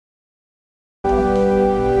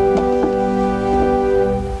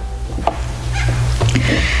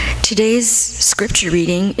Today's scripture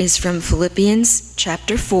reading is from Philippians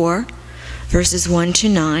chapter 4, verses 1 to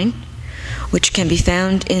 9, which can be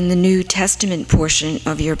found in the New Testament portion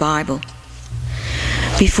of your Bible.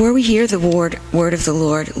 Before we hear the word of the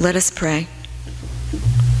Lord, let us pray.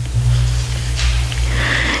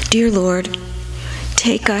 Dear Lord,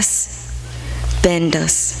 take us, bend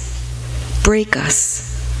us, break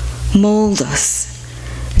us, mold us,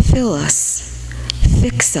 fill us,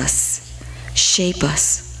 fix us, shape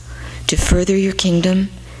us, to further your kingdom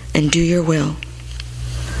and do your will.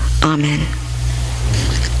 Amen.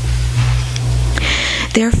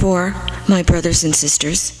 Therefore, my brothers and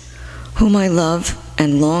sisters, whom I love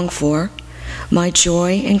and long for, my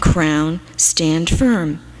joy and crown, stand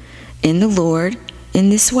firm in the Lord in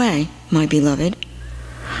this way, my beloved.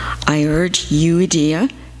 I urge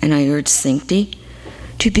Euodia and I urge Syntyche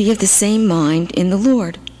to be of the same mind in the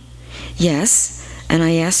Lord. Yes, and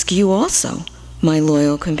I ask you also, my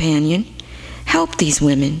loyal companion, help these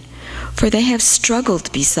women, for they have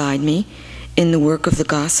struggled beside me in the work of the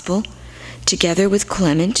gospel, together with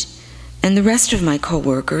Clement and the rest of my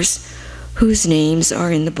co-workers, whose names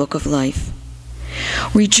are in the book of life.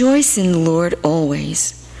 Rejoice in the Lord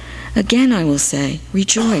always. Again I will say,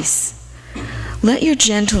 rejoice. Let your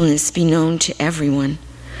gentleness be known to everyone.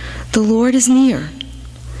 The Lord is near.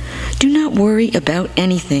 Do not worry about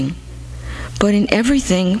anything, but in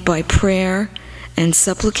everything by prayer and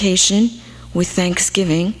supplication with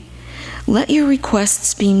thanksgiving, let your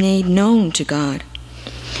requests be made known to God.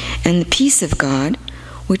 And the peace of God,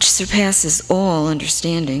 which surpasses all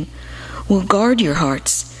understanding, will guard your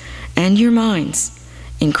hearts and your minds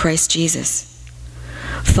in Christ Jesus.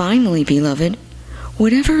 Finally, beloved,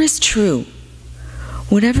 whatever is true,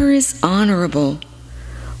 whatever is honorable,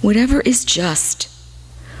 whatever is just,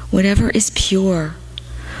 whatever is pure,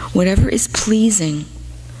 whatever is pleasing,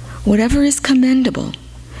 whatever is commendable,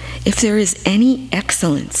 if there is any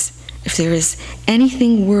excellence, if there is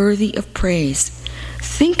anything worthy of praise,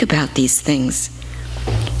 think about these things.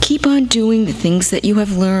 Keep on doing the things that you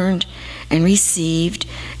have learned and received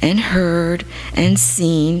and heard and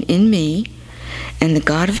seen in me, and the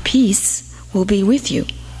God of peace will be with you.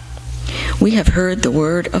 We have heard the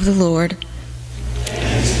word of the Lord.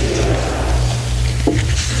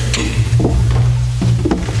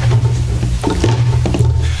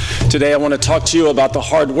 Today I want to talk to you about the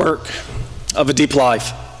hard work of a deep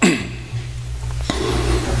life.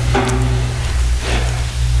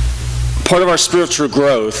 Part of our spiritual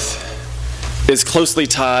growth is closely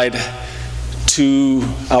tied to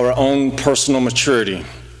our own personal maturity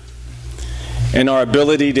and our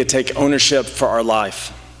ability to take ownership for our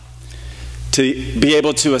life, to be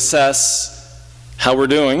able to assess how we're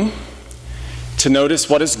doing, to notice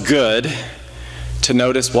what is good, to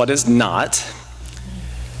notice what is not,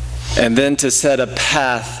 and then to set a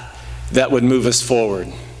path that would move us forward.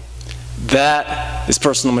 That is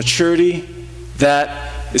personal maturity.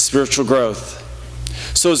 That is spiritual growth.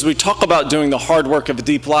 So as we talk about doing the hard work of a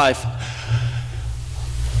deep life,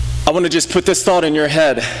 I want to just put this thought in your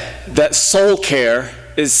head, that soul care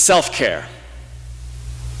is self-care.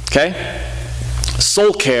 Okay?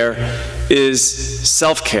 Soul care is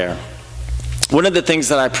self-care. One of the things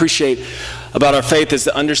that I appreciate about our faith is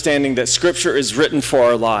the understanding that Scripture is written for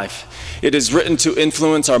our life. It is written to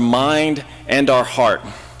influence our mind and our heart.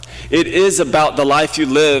 It is about the life you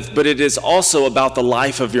live, but it is also about the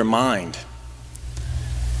life of your mind.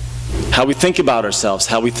 How we think about ourselves,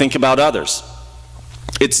 how we think about others.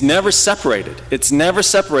 It's never separated. It's never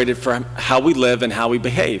separated from how we live and how we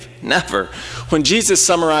behave. Never. When Jesus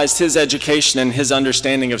summarized his education and his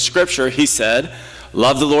understanding of Scripture, he said,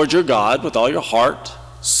 love the Lord your God with all your heart,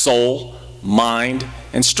 soul, mind,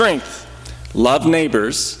 and strength. Love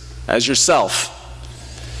neighbors as yourself.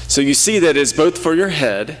 So you see that it's both for your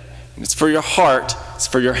head, and it's for your heart, it's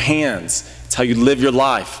for your hands. It's how you live your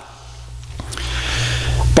life.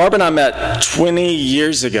 Barb and I met 20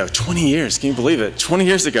 years ago. 20 years, can you believe it? 20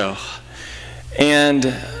 years ago.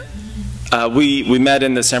 And we met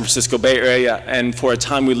in the San Francisco Bay Area, and for a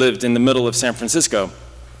time we lived in the middle of San Francisco.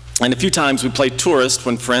 And a few times we played tourist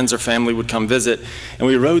when friends or family would come visit, and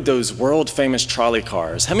we rode those world-famous trolley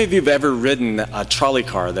cars. How many of you have ever ridden a trolley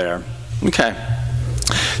car there? Okay.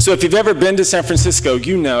 So if you've ever been to San Francisco,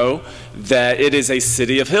 you know that it is a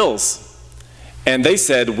city of hills. And they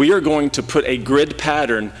said, we are going to put a grid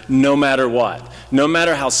pattern no matter what. No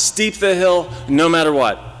matter how steep the hill, no matter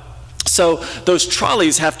what. So those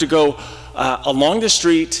trolleys have to go along the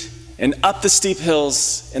street and up the steep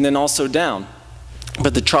hills and then also down.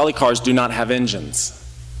 But the trolley cars do not have engines,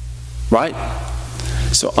 right?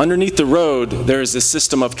 So underneath the road, there is a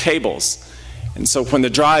system of cables. And so when the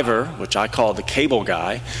driver, which I call the cable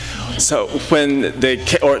guy, so when the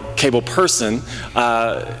cable person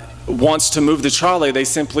wants to move the trolley, they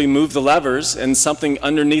simply move the levers and something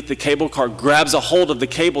underneath the cable car grabs a hold of the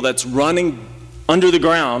cable that's running under the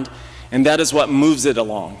ground, and that is what moves it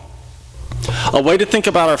along. A way to think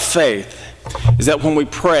about our faith is that when we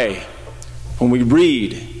pray, when we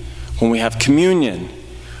read, when we have communion,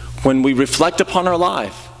 when we reflect upon our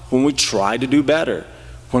life, when we try to do better,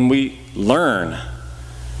 when we learn,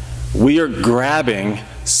 we are grabbing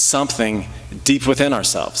something deep within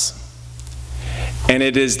ourselves. And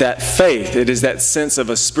it is that faith, it is that sense of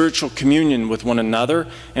a spiritual communion with one another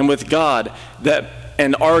and with God,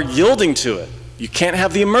 and our yielding to it. You can't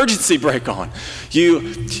have the emergency brake on. You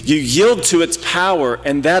yield to its power,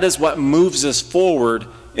 and that is what moves us forward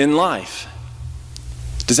in life.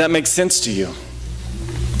 Does that make sense to you?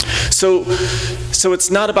 So it's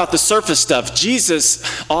not about the surface stuff. Jesus,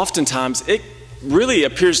 oftentimes, it really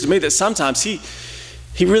appears to me that sometimes he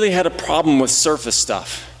really had a problem with surface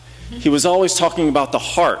stuff. He was always talking about the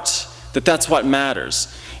heart, that's what matters.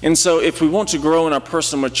 And so if we want to grow in our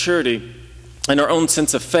personal maturity and our own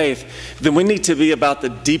sense of faith, then we need to be about the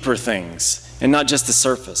deeper things and not just the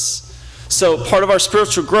surface. So part of our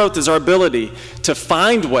spiritual growth is our ability to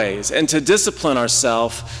find ways and to discipline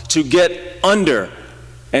ourselves to get under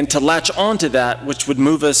and to latch onto that which would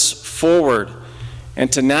move us forward and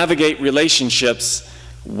to navigate relationships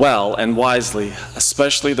well and wisely,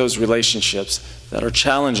 especially those relationships that are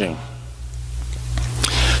challenging.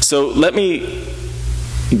 So let me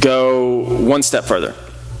go one step further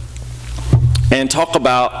and talk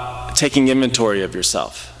about taking inventory of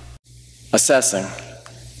yourself, assessing,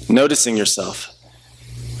 noticing yourself.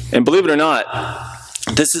 And believe it or not,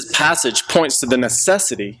 this passage points to the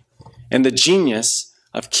necessity and the genius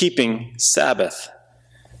of keeping Sabbath.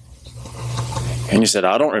 And you said,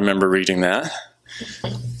 I don't remember reading that.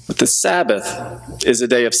 But the Sabbath is a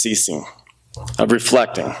day of ceasing, of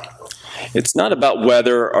reflecting. It's not about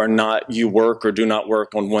whether or not you work or do not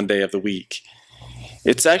work on one day of the week.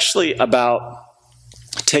 It's actually about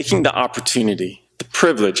taking the opportunity, the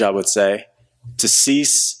privilege, I would say, to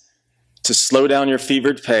cease, to slow down your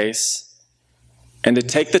fevered pace, and to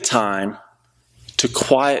take the time to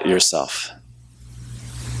quiet yourself.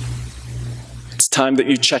 It's time that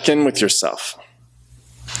you check in with yourself.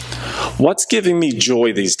 What's giving me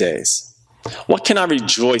joy these days? What can I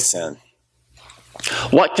rejoice in?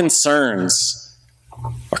 What concerns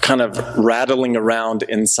are kind of rattling around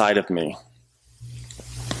inside of me?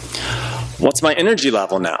 What's my energy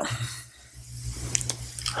level now?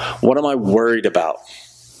 What am I worried about?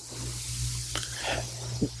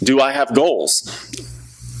 Do I have goals?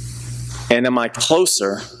 And am I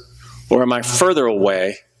closer or am I further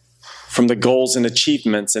away from the goals and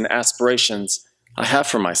achievements and aspirations I have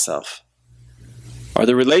for myself? Are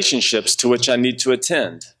there relationships to which I need to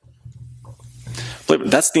attend?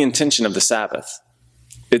 That's the intention of the Sabbath.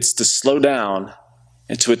 It's to slow down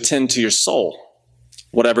and to attend to your soul,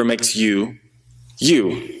 whatever makes you,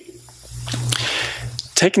 you.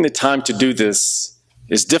 Taking the time to do this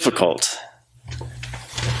is difficult.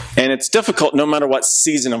 And it's difficult no matter what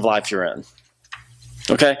season of life you're in.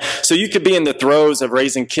 Okay? So you could be in the throes of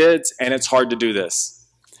raising kids, and it's hard to do this.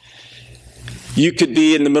 You could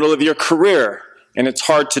be in the middle of your career, and it's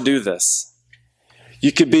hard to do this.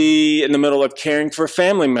 You could be in the middle of caring for a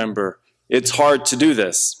family member. It's hard to do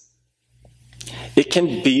this. It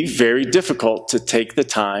can be very difficult to take the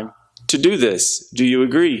time to do this. Do you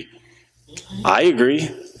agree? I agree.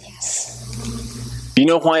 You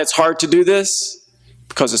know why it's hard to do this?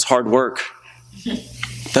 Because it's hard work.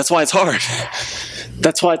 That's why it's hard.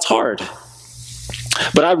 That's why it's hard.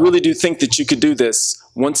 But I really do think that you could do this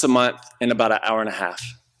once a month in about an hour and a half,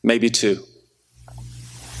 maybe 2.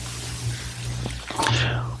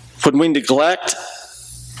 When we neglect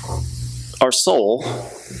our soul,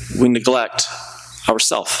 we neglect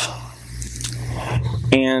ourselves.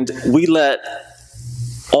 And we let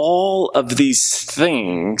all of these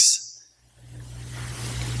things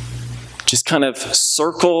just kind of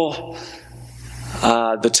circle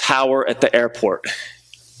the tower at the airport,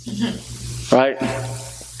 right?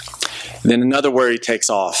 And then another worry takes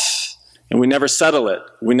off, and we never settle it.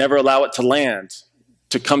 We never allow it to land,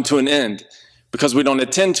 to come to an end, because we don't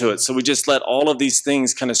attend to it. So we just let all of these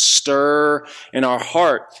things kind of stir in our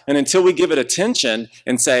heart. And until we give it attention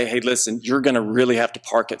and say, hey, listen, you're going to really have to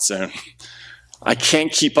park it soon. I can't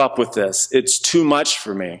keep up with this. It's too much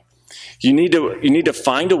for me. You need to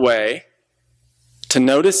find a way to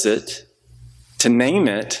notice it, to name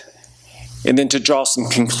it, and then to draw some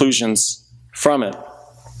conclusions from it.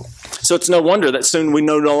 So it's no wonder that soon we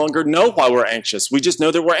no longer know why we're anxious. We just know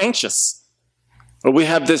that we're anxious. or we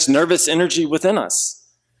have this nervous energy within us.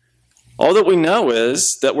 All that we know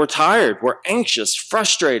is that we're tired, we're anxious,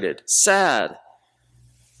 frustrated, sad.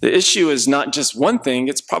 The issue is not just one thing,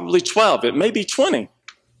 it's probably 12, it may be 20.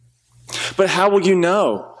 But how will you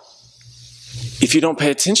know if you don't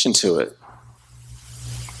pay attention to it?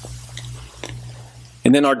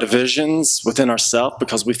 And then our divisions within ourselves,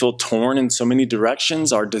 because we feel torn in so many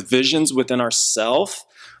directions, our divisions within ourselves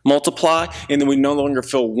multiply, and then we no longer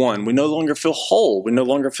feel one. We no longer feel whole. We no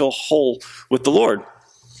longer feel whole with the Lord.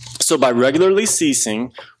 So by regularly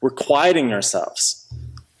ceasing, we're quieting ourselves.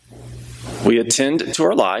 We attend to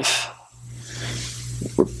our life.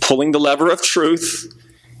 We're pulling the lever of truth.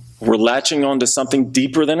 We're latching on to something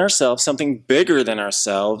deeper than ourselves, something bigger than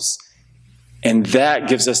ourselves, and that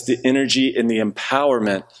gives us the energy and the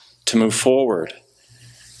empowerment to move forward.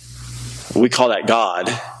 We call that God.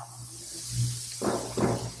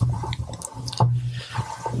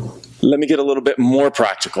 Let me get a little bit more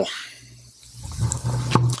practical.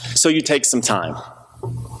 So you take some time.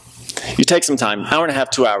 You take some time, hour and a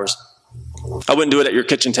half, 2 hours. I wouldn't do it at your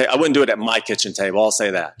kitchen table. I wouldn't do it at my kitchen table, I'll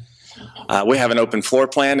say that. We have an open floor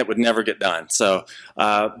plan. It would never get done. So,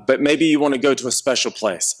 but maybe you want to go to a special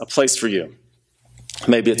place, a place for you.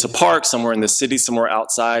 Maybe it's a park, somewhere in the city, somewhere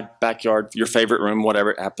outside, backyard, your favorite room,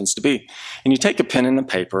 whatever it happens to be. And you take a pen and a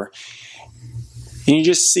paper, and you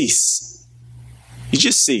just cease. You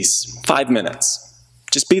just cease 5 minutes.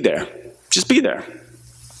 Just be there. Just be there.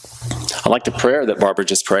 I like the prayer that Barbara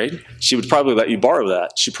just prayed. She would probably let you borrow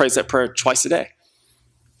that. She prays that prayer twice a day.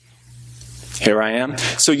 Here I am.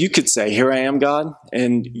 So you could say, here I am, God,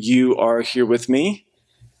 and you are here with me.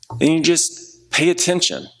 And you just pay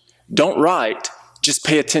attention. Don't write. Just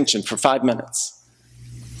pay attention for 5 minutes.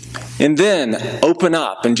 And then open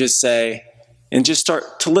up and just say, and just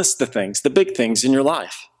start to list the things, the big things in your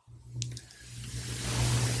life.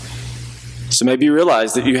 So maybe you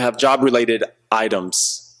realize that you have job-related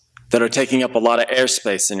items that are taking up a lot of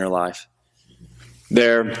airspace in your life.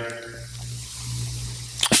 They're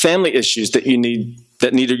family issues that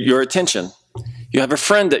need your attention. You have a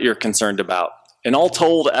friend that you're concerned about. And all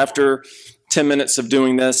told, after 10 minutes of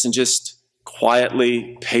doing this and just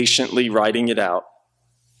quietly, patiently writing it out,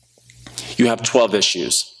 you have 12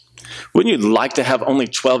 issues. Wouldn't you like to have only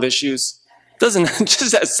 12 issues?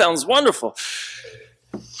 That sounds wonderful.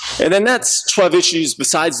 And then that's 12 issues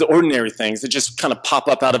besides the ordinary things that just kind of pop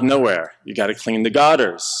up out of nowhere. You got to clean the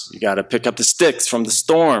gutters. You got to pick up the sticks from the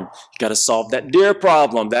storm. You got to solve that deer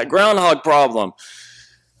problem, that groundhog problem.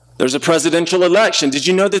 There's a presidential election. Did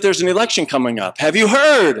you know that there's an election coming up? Have you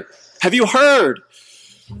heard? Have you heard?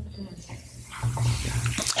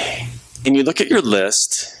 And you look at your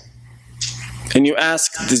list and you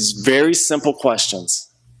ask these very simple questions.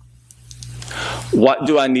 What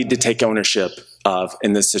do I need to take ownership of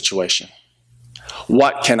in this situation?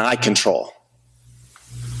 What can I control?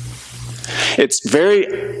 It's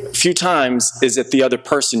very few times is it the other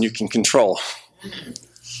person you can control,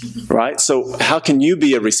 right? So how can you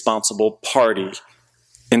be a responsible party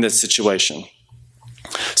in this situation?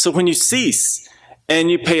 So when you cease and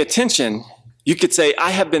you pay attention, you could say,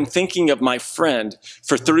 I have been thinking of my friend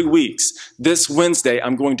for 3 weeks. This Wednesday,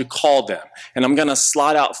 I'm going to call them, and I'm going to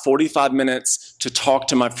slot out 45 minutes to talk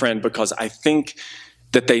to my friend because I think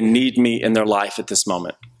that they need me in their life at this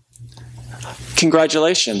moment.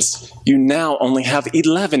 Congratulations, you now only have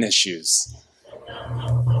 11 issues.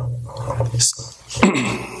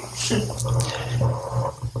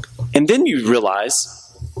 And then you realize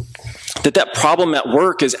that that problem at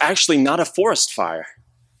work is actually not a forest fire.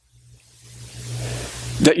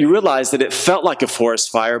 That you realize that it felt like a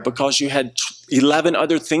forest fire because you had 11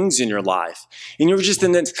 other things in your life. And you were just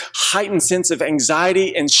in this heightened sense of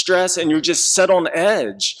anxiety and stress, and you're just set on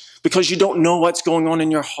edge because you don't know what's going on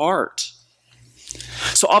in your heart.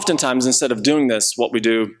 So oftentimes, instead of doing this, what we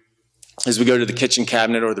do is we go to the kitchen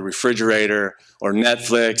cabinet or the refrigerator or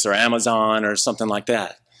Netflix or Amazon or something like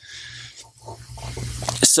that.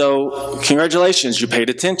 So congratulations, you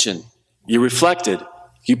paid attention. You reflected.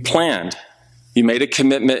 You planned. You made a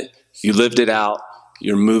commitment, you lived it out,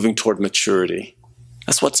 you're moving toward maturity.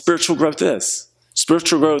 That's what spiritual growth is.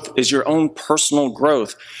 Spiritual growth is your own personal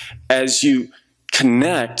growth as you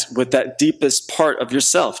connect with that deepest part of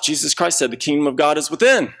yourself. Jesus Christ said the kingdom of God is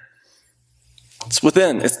within. It's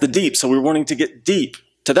within, it's the deep. So we're wanting to get deep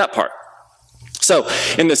to that part. So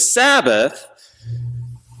in the Sabbath,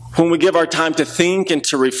 when we give our time to think and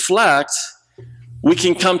to reflect, we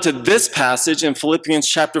can come to this passage in Philippians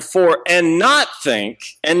chapter 4 and not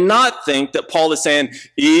think that Paul is saying,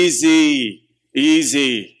 easy,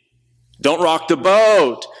 easy. Don't rock the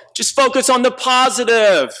boat. Just focus on the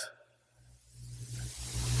positive.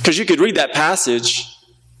 Because you could read that passage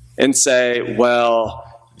and say, well,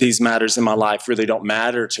 these matters in my life really don't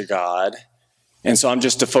matter to God. And so I'm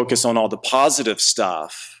just to focus on all the positive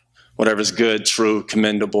stuff, whatever's good, true,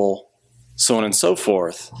 commendable, so on and so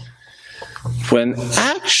forth. When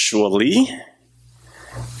actually,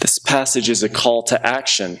 this passage is a call to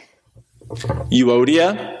action.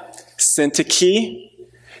 Euodia, Syntyche,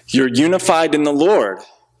 you're unified in the Lord.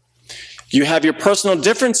 You have your personal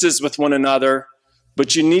differences with one another,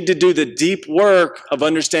 but you need to do the deep work of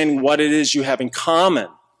understanding what it is you have in common.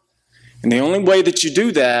 And the only way that you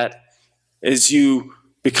do that is you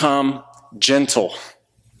become gentle.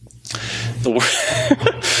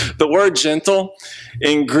 The word gentle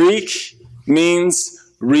in Greek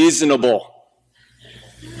means reasonable.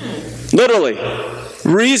 Literally,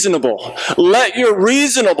 reasonable. Let your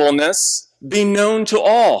reasonableness be known to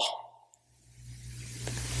all.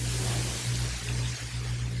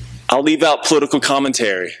 I'll leave out political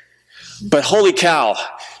commentary. But holy cow,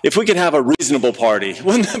 if we could have a reasonable party,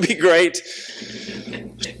 wouldn't that be great?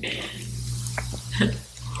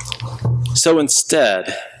 So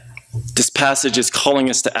instead, this passage is calling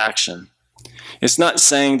us to action. It's not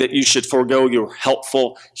saying that you should forego your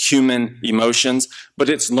helpful human emotions, but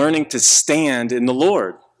it's learning to stand in the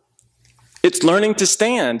Lord. It's learning to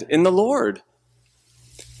stand in the Lord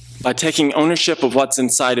by taking ownership of what's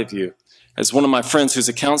inside of you. As one of my friends who's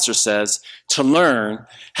a counselor says, to learn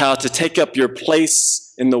how to take up your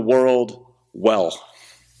place in the world well.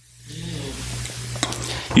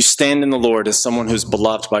 You stand in the Lord as someone who's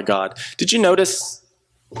beloved by God. Did you notice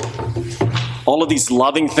all of these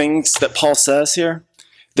loving things that Paul says here?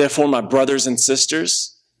 Therefore, my brothers and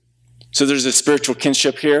sisters. So there's a spiritual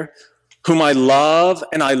kinship here. Whom I love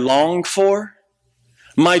and I long for.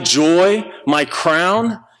 My joy, my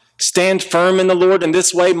crown. Stand firm in the Lord in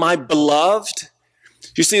this way, my beloved.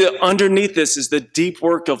 You see that underneath this is the deep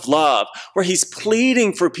work of love, where he's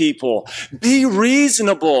pleading for people. Be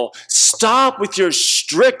reasonable. Stop with your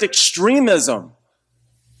strict extremism.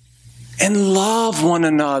 And love one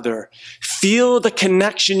another. Feel the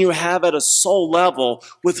connection you have at a soul level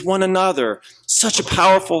with one another. Such a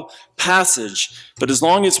powerful passage. But as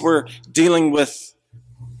long as we're dealing with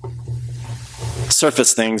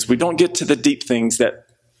surface things, we don't get to the deep things that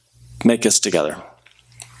make us together.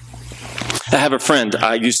 I have a friend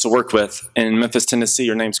I used to work with in Memphis, Tennessee.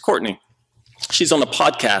 Her name's Courtney. She's on a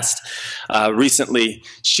podcast recently.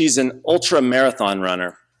 She's an ultra marathon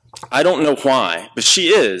runner. I don't know why, but she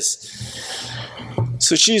is.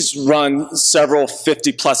 So she's run several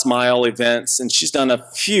 50-plus mile events, and she's done a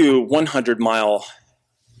few 100-mile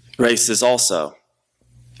races also.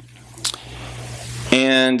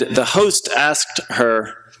 And the host asked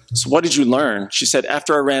her, so what did you learn? She said,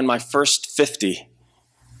 after I ran my first 50,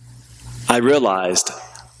 I realized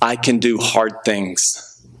I can do hard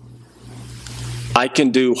things. I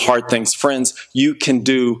can do hard things. Friends, you can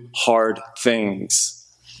do hard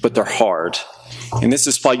things, but they're hard. And this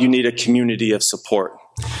is why you need a community of support.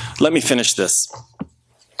 Let me finish this.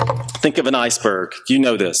 Think of an iceberg. You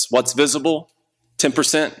know this. What's visible?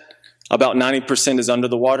 10%. About 90% is under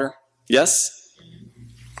the water. Yes?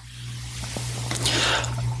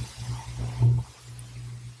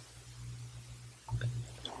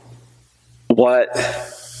 What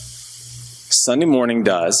Sunday morning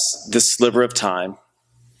does, this sliver of time,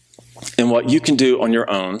 and what you can do on your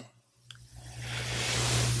own,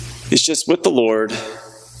 is just with the Lord,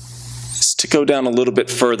 is to go down a little bit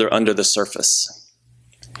further under the surface.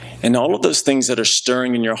 And all of those things that are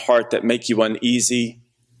stirring in your heart that make you uneasy,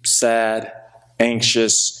 sad,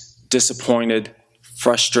 anxious, disappointed,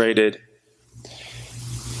 frustrated,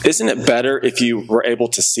 isn't it better if you were able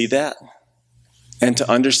to see that? And to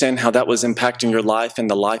understand how that was impacting your life and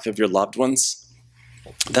the life of your loved ones?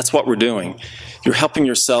 That's what we're doing. You're helping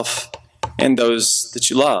yourself and those that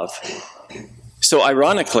you love. So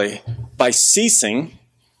ironically, by ceasing,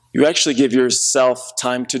 you actually give yourself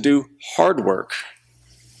time to do hard work.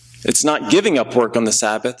 It's not giving up work on the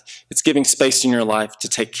Sabbath. It's giving space in your life to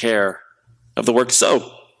take care of the work.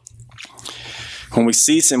 So when we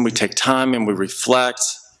cease and we take time and we reflect,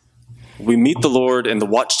 we meet the Lord in the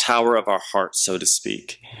watchtower of our hearts, so to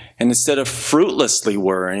speak. And instead of fruitlessly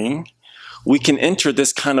worrying, we can enter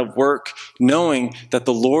this kind of work knowing that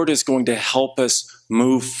the Lord is going to help us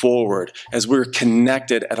move forward as we're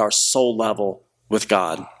connected at our soul level with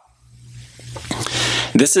God.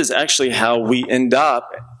 This is actually how we end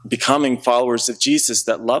up becoming followers of Jesus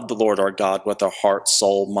that love the Lord our God with our heart,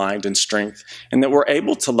 soul, mind, and strength, and that we're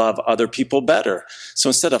able to love other people better. So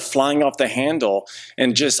instead of flying off the handle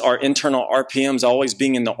and just our internal RPMs always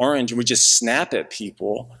being in the orange and we just snap at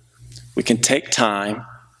people, we can take time,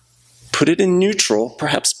 put it in neutral,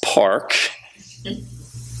 perhaps park,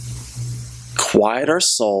 quiet our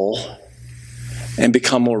soul, and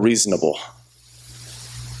become more reasonable.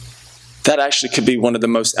 That actually could be one of the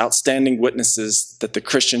most outstanding witnesses that the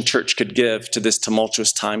Christian church could give to this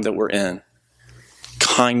tumultuous time that we're in.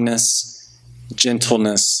 Kindness,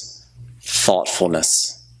 gentleness,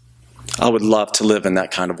 thoughtfulness. I would love to live in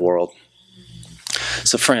that kind of world.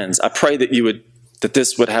 So friends, I pray that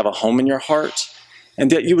this would have a home in your heart, and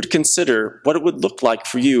that you would consider what it would look like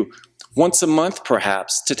for you once a month,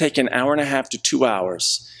 perhaps, to take an hour and a half to 2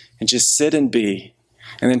 hours and just sit and be,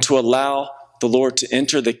 and then to allow the Lord to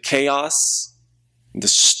enter the chaos, the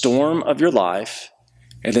storm of your life,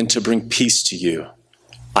 and then to bring peace to you.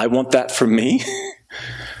 I want that for me.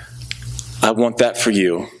 I want that for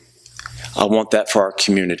you. I want that for our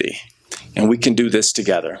community. And we can do this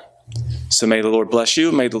together. So may the Lord bless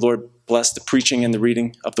you. May the Lord bless the preaching and the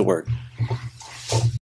reading of the word.